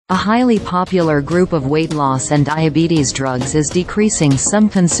A highly popular group of weight loss and diabetes drugs is decreasing some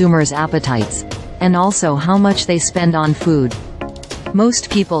consumers' appetites, and also how much they spend on food. Most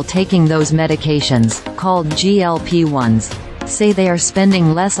people taking those medications, called GLP-1s, say they are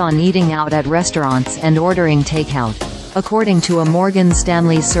spending less on eating out at restaurants and ordering takeout, according to a Morgan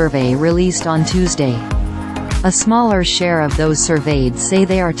Stanley survey released on Tuesday. A smaller share of those surveyed say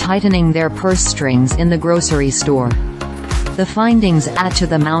they are tightening their purse strings in the grocery store. The findings add to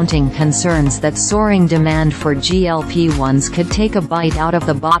the mounting concerns that soaring demand for GLP-1s could take a bite out of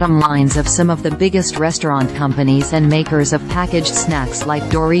the bottom lines of some of the biggest restaurant companies and makers of packaged snacks like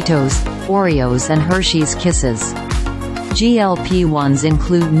Doritos, Oreos and Hershey's Kisses. GLP-1s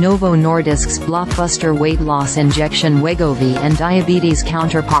include Novo Nordisk's blockbuster weight loss injection Wegovy and diabetes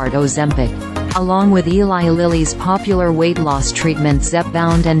counterpart Ozempic, along with Eli Lilly's popular weight loss treatment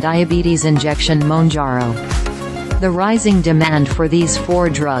Zepbound and diabetes injection Mounjaro. The rising demand for these four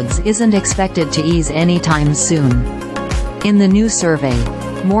drugs isn't expected to ease anytime soon. In the new survey,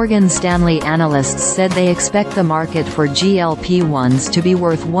 Morgan Stanley analysts said they expect the market for GLP-1s to be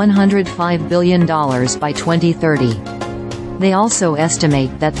worth $105 billion by 2030. They also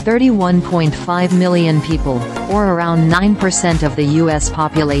estimate that 31.5 million people, or around 9% of the U.S.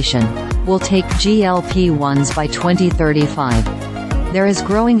 population, will take GLP-1s by 2035. There is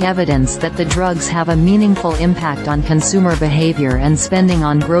growing evidence that the drugs have a meaningful impact on consumer behavior and spending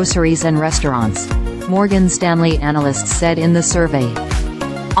on groceries and restaurants, Morgan Stanley analysts said in the survey.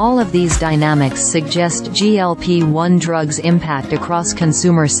 All of these dynamics suggest GLP-1 drugs' impact across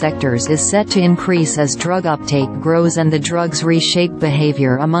consumer sectors is set to increase as drug uptake grows and the drugs reshape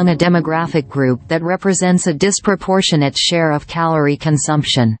behavior among a demographic group that represents a disproportionate share of calorie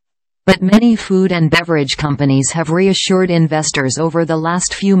consumption. But many food and beverage companies have reassured investors over the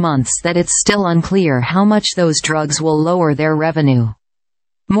last few months that it's still unclear how much those drugs will lower their revenue.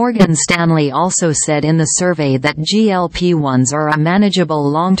 Morgan Stanley also said in the survey that GLP-1s are a manageable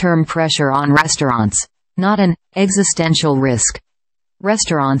long-term pressure on restaurants, not an existential risk.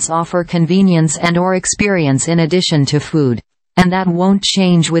 Restaurants offer convenience and/or experience in addition to food, and that won't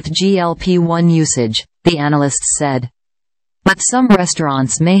change with GLP-1 usage, the analysts said. But some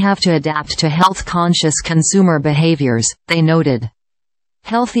restaurants may have to adapt to health-conscious consumer behaviors, they noted.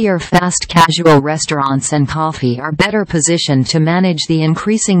 Healthier fast casual restaurants and coffee are better positioned to manage the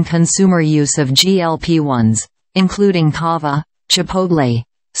increasing consumer use of GLP-1s, including Cava, Chipotle,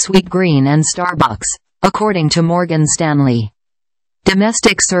 Sweetgreen and Starbucks, according to Morgan Stanley.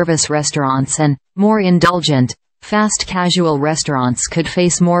 Domestic service restaurants and, more indulgent, fast casual restaurants could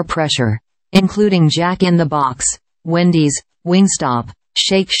face more pressure, including Jack in the Box, Wendy's, Wingstop,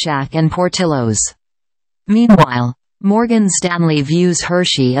 Shack and Portillos. Meanwhile, Morgan Stanley views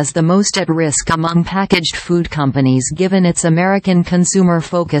Hershey as the most at risk among packaged food companies given its American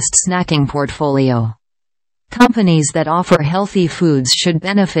consumer-focused snacking portfolio. Companies that offer healthy foods should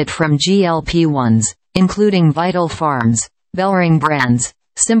benefit from GLP-1s, including Vital Farms, Bellring Brands,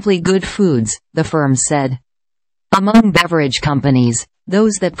 Simply Good Foods, the firm said. Among beverage companies,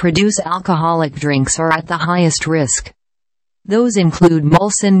 those that produce alcoholic drinks are at the highest risk. Those include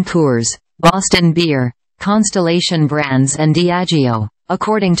Molson Coors, Boston Beer, Constellation Brands and Diageo,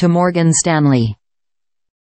 according to Morgan Stanley.